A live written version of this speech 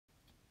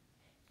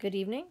Good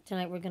evening.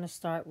 Tonight we're going to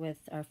start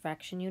with our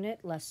fraction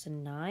unit,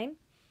 lesson 9.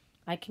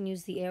 I can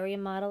use the area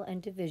model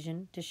and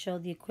division to show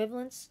the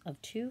equivalence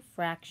of two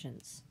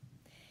fractions.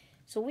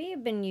 So we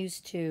have been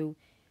used to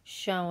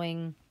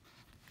showing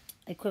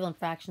equivalent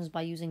fractions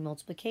by using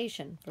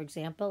multiplication. For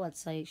example, let's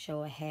say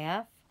show a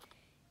half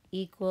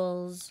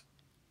equals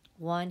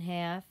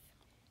 1/2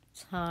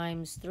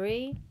 times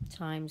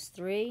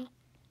 3,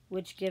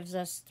 which gives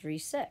us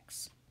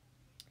 3/6.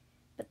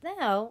 But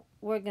now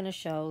we're going to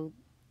show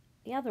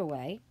the other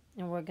way,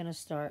 and we're going to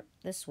start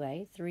this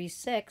way.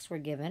 3/6 we're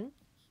given,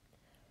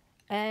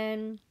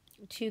 and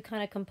to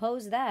kind of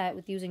compose that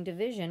with using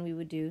division, we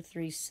would do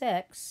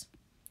 3/6,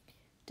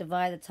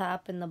 divide the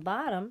top and the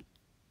bottom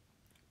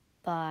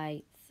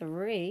by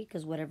 3,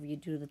 because whatever you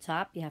do to the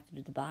top, you have to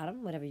do the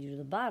bottom. Whatever you do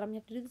to the bottom, you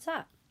have to do the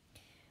top,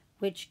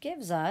 which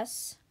gives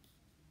us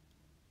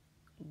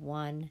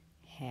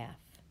 1/2.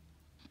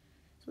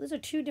 So those are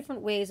two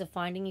different ways of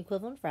finding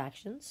equivalent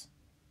fractions.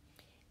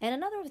 And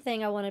another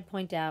thing I want to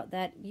point out,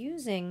 that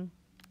using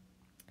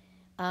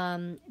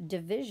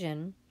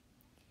division,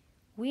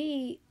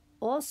 we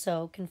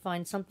also can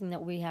find something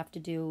that we have to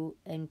do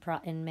in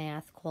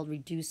math called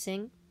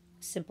reducing,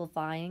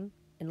 simplifying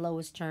in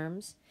lowest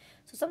terms.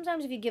 So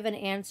sometimes if you give an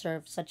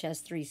answer such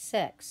as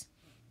 3/6,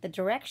 the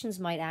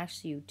directions might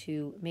ask you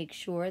to make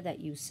sure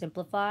that you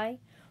simplify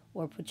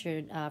or put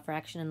your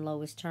fraction in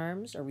lowest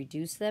terms or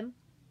reduce them.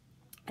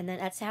 And then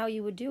that's how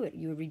you would do it.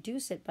 You would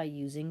reduce it by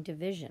using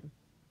division.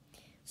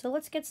 So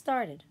let's get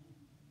started.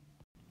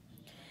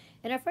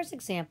 In our first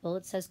example,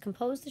 it says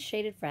compose the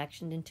shaded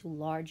fraction into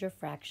larger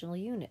fractional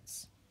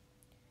units.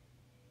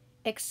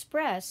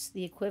 Express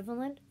the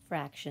equivalent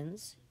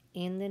fractions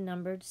in the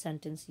numbered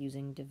sentence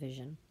using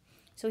division.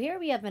 So here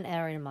we have an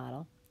area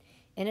model,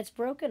 and it's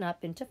broken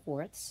up into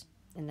fourths,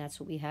 and that's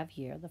what we have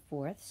here, the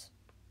fourths.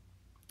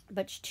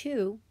 But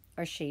two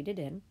are shaded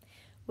in,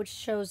 which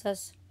shows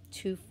us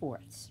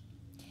 2/4.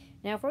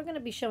 Now, if we're going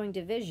to be showing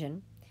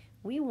division,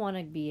 we want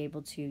to be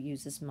able to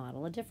use this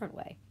model a different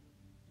way.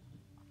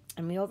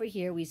 And over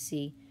here we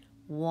see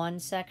one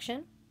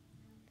section,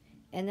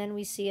 and then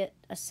we see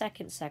a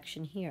second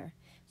section here.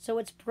 So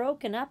it's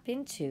broken up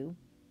into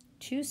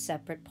two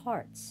separate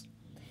parts.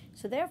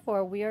 So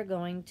therefore we are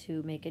going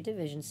to make a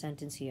division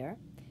sentence here.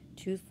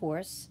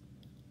 2/4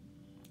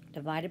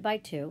 divided by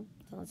 2.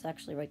 So let's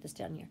actually write this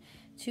down here.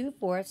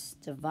 2/4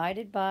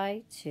 divided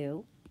by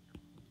 2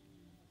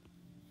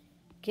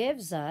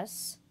 gives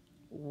us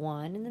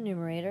 1 in the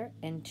numerator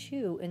and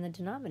 2 in the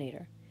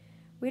denominator,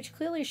 which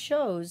clearly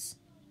shows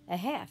a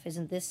half.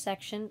 Isn't this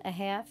section a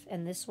half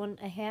and this one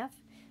a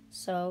half?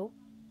 So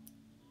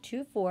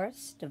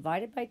 2/4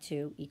 divided by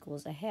 2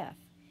 equals a half.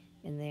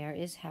 And there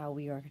is how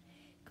we are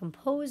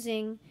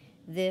composing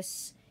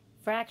this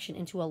fraction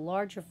into a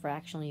larger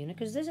fractional unit,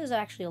 because this is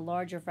actually a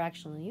larger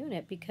fractional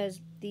unit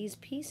because these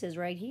pieces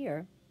right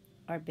here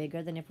are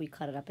bigger than if we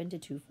cut it up into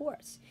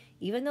 2/4.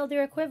 Even though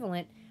they're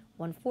equivalent,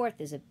 1/4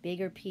 is a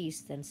bigger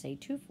piece than, say,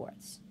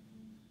 2/4.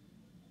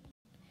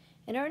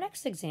 In our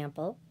next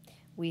example,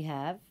 we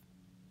have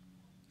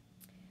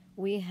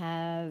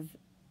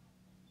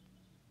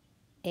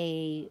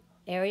a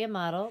area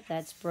model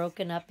that's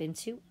broken up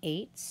into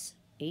 8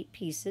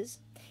 pieces,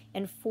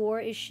 and 4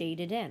 is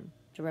shaded in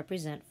to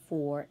represent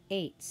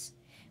 4/8.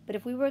 But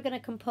if we were going to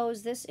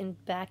compose this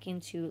back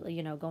into,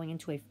 going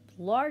into a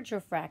larger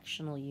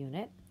fractional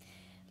unit,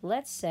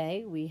 let's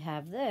say we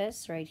have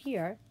this right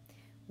here.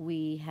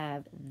 We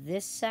have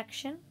this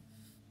section,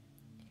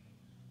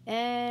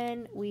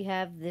 and we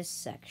have this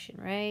section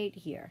right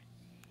here.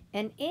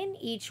 And in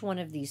each one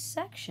of these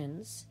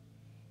sections,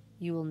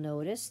 you will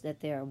notice that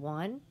there are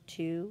 1,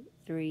 2,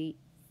 3,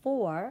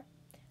 4,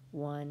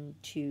 1,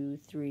 2,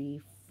 3,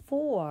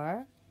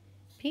 4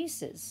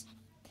 pieces.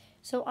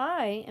 So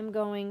I am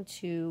going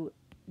to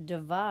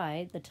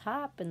divide the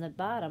top and the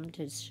bottom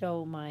to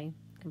show my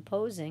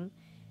composing.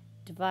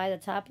 Divide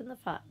the top and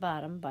the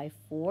bottom by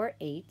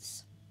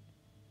 4/8,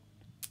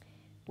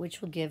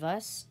 which will give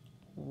us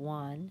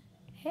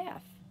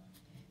 1/2.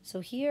 So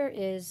here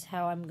is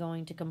how I'm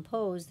going to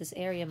compose this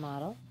area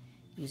model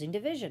using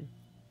division.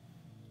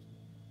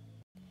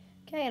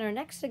 Okay, in our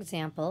next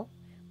example,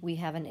 we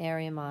have an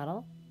area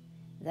model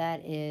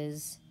that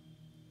is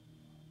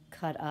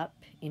cut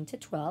up into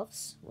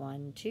 12s.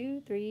 1,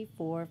 2, 3,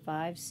 4,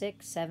 5,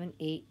 6, 7,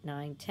 8,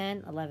 9,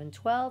 10, 11,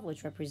 12,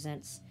 which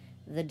represents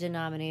the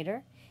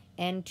denominator,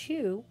 and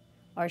 2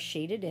 are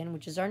shaded in,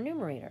 which is our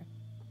numerator.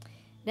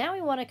 Now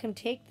we want to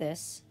take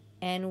this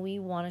and we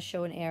want to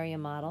show an area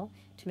model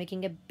to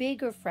making a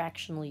bigger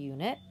fractional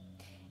unit.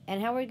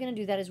 And how we're going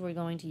to do that is we're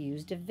going to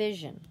use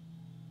division.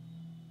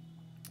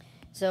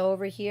 So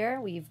over here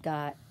we've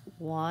got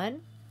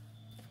 1,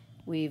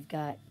 we've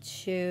got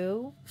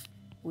 2,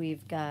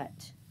 we've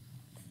got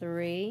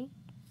 3,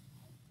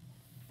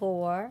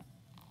 4,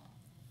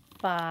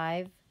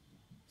 5,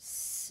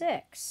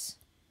 6.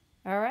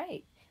 All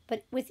right.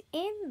 But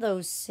within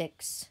those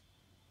 6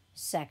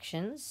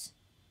 sections,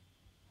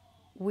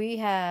 we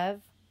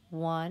have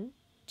 1,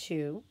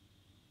 2,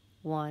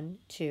 1,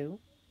 2,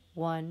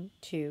 1,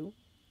 2,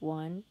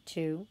 1,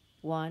 2,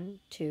 1,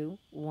 2,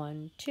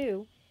 1,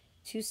 2,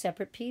 two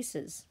separate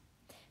pieces.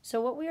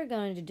 So what we are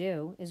going to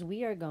do is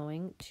we are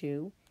going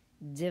to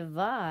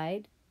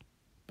divide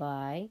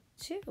by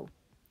 2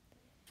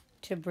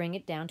 to bring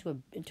it down to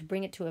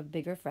a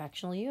bigger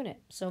fractional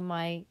unit. So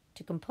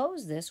to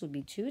compose this would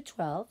be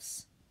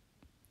 2/12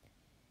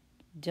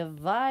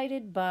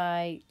 divided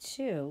by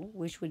 2,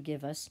 which would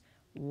give us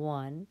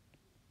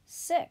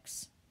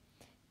 1/6.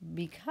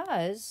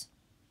 Because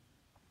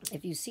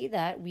if you see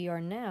that, we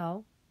are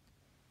now,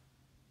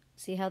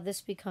 see how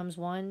this becomes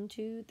 1,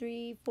 2,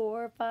 3,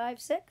 4,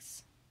 5,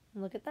 6?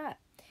 Look at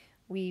that.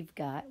 We've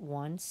got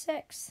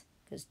 1/6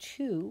 because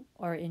 2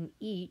 are in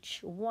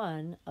each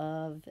one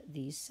of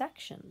these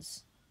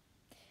sections.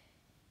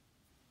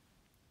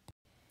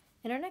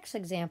 In our next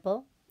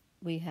example,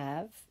 we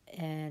have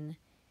an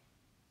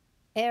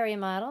area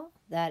model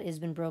that has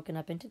been broken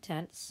up into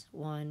tenths.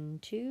 1,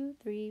 2,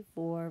 3,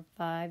 4,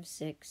 5,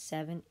 6,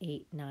 7,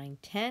 8, 9,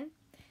 10.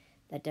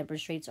 That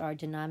demonstrates our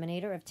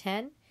denominator of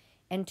 10.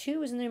 And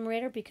 2 is in the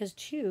numerator because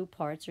 2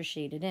 parts are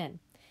shaded in.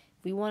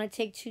 If we want to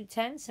take 2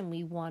 tenths and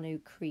we want to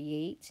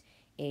create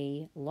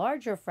a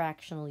larger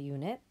fractional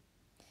unit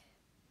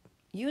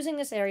using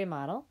this area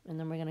model, and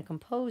then we're going to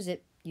compose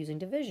it using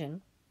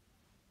division,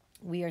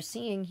 we are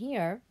seeing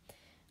here,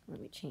 let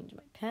me change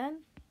my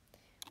pen,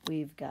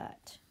 we've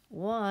got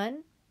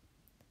 1,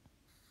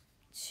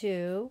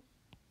 2,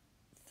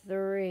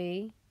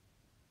 3,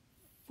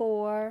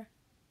 4,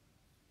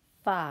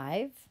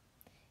 5,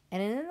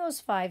 and in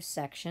those 5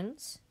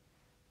 sections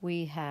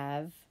we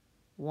have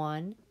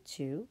 1,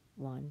 2,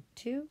 1,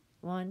 2,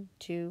 1,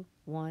 2,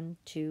 1,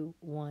 2,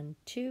 1,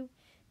 2,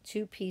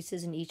 2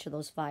 pieces in each of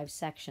those 5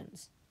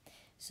 sections.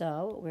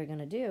 So what we're going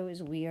to do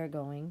is we are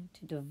going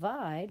to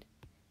divide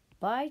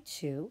by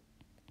 2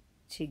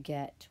 to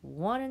get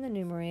 1 in the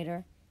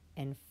numerator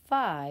and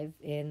 5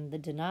 in the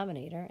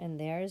denominator, and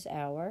there's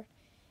our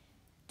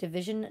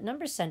division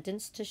number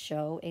sentence to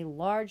show a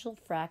larger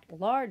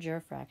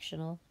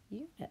fractional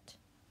unit.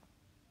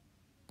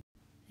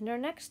 In our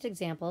next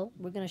example,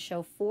 we're going to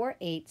show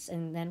 4/8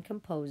 and then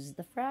compose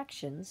the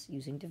fractions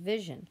using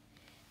division.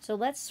 So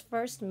let's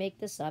first make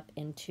this up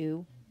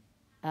into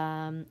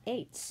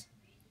eighths,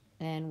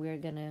 and we're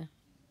going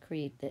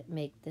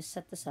to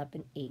set this up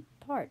in 8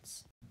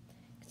 parts.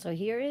 So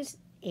here is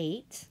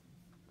 8.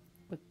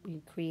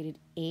 We created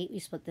 8. We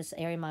split this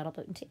area model up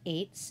into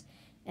eighths,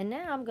 and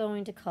now I'm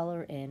going to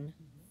color in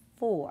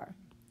 4,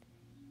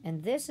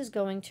 and this is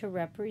going to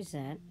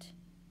represent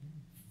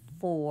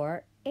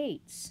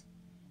 4/8.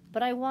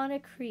 But I want to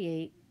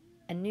create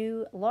a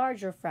new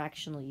larger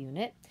fractional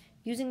unit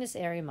using this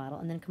area model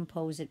and then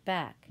compose it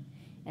back.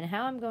 And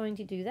how I'm going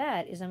to do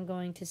that is I'm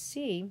going to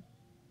see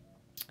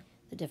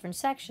the different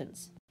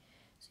sections.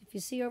 So if you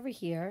see over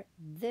here,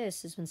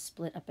 this has been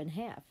split up in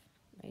half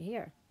right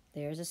here.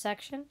 There's a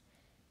section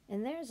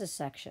and there's a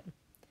section.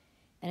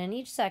 And in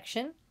each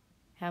section,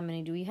 how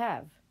many do we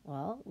have?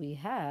 Well, we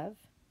have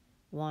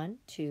 1,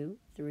 2,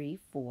 3,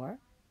 4.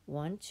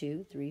 1,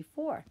 2, 3,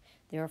 4.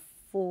 There are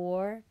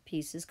 4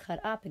 pieces cut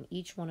up in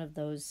each one of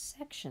those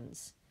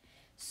sections.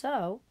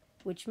 So,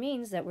 which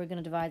means that we're going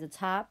to divide the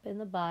top and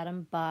the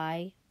bottom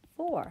by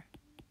 4.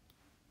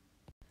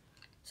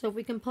 So if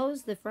we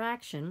compose the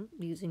fraction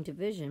using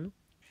division,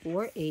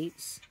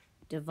 4/8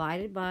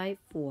 divided by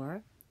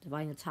 4,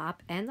 dividing the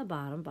top and the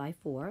bottom by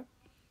 4,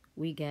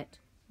 we get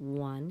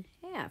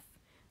 1/2,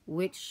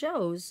 which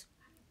shows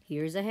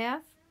here's a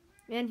half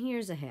and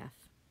here's a half.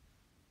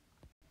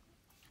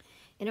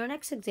 In our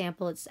next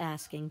example, it's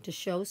asking to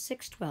show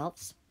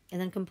 6/12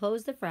 and then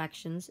compose the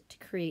fractions to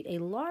create a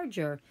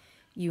larger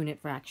unit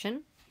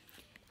fraction,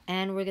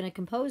 and we're going to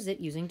compose it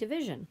using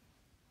division.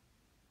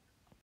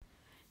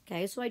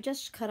 Okay, so I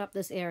just cut up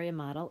this area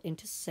model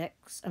into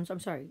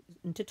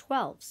into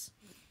 12s,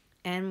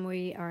 and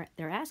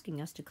they're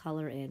asking us to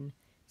color in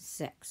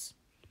 6.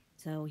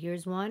 So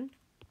here's 1,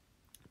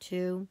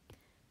 2,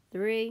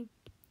 3,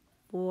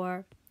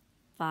 4,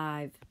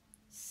 5,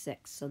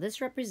 6. So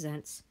this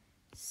represents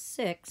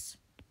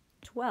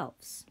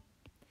 6/12.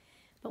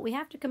 But we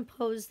have to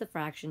compose the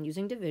fraction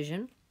using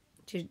division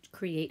to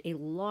create a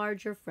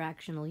larger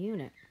fractional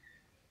unit.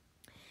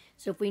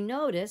 So if we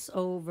notice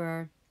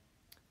over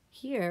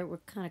here, we're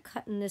kind of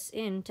cutting this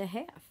into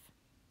half.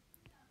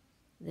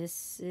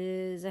 This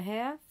is a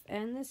half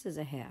and this is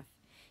a half.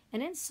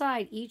 And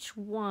inside each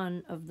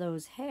one of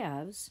those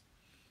halves,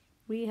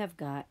 we have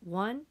got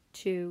 1,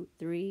 2,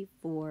 3,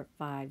 4,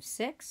 5,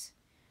 6.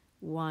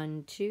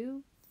 1,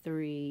 2,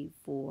 3,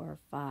 4,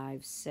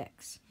 5,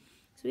 6.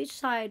 So each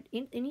side,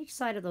 in each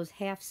side of those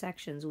half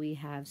sections, we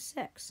have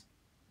 6.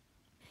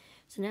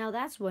 So now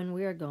that's when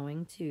we are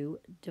going to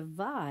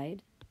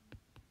divide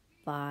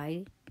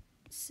by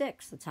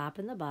 6. The top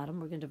and the bottom,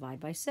 we're going to divide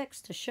by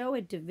 6. To show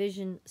a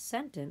division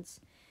sentence,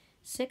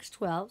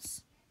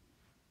 6/12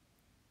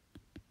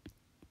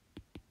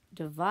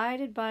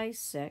 divided by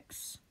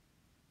 6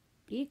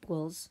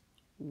 equals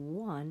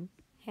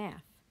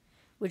 1/2,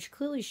 which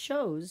clearly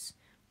shows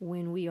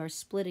when we are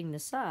splitting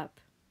this up,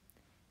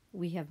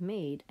 we have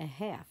made a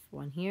half.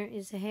 One here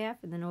is a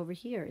half, and then over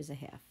here is a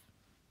half.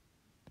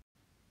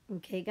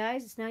 Okay,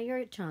 guys, it's now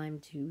your time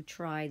to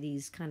try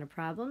these kind of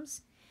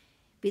problems.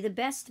 Be the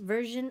best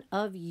version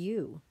of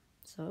you.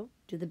 So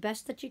do the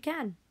best that you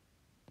can.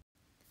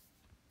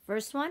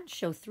 First one,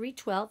 show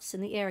 3/12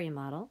 in the area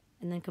model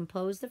and then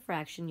compose the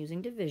fraction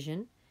using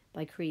division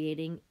by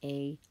creating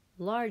a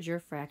larger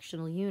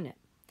fractional unit.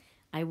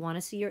 I want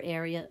to see your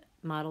area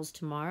models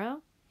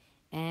tomorrow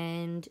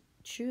and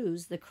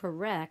choose the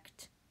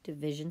correct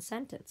division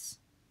sentence.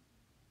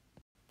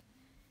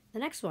 The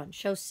next one,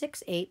 show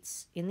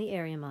 6/8 in the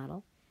area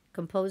model.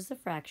 Compose the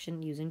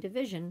fraction using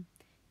division.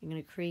 You're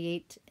going to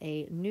create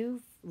a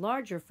new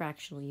larger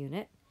fractional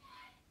unit,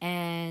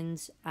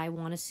 and I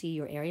want to see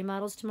your area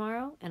models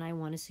tomorrow, and I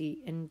want to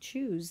see and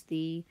choose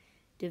the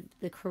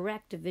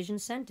correct division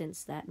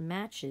sentence that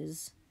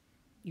matches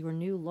your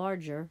new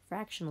larger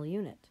fractional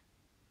unit.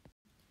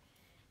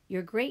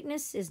 Your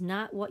greatness is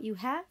not what you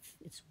have,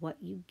 it's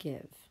what you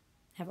give.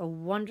 Have a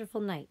wonderful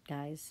night,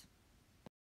 guys.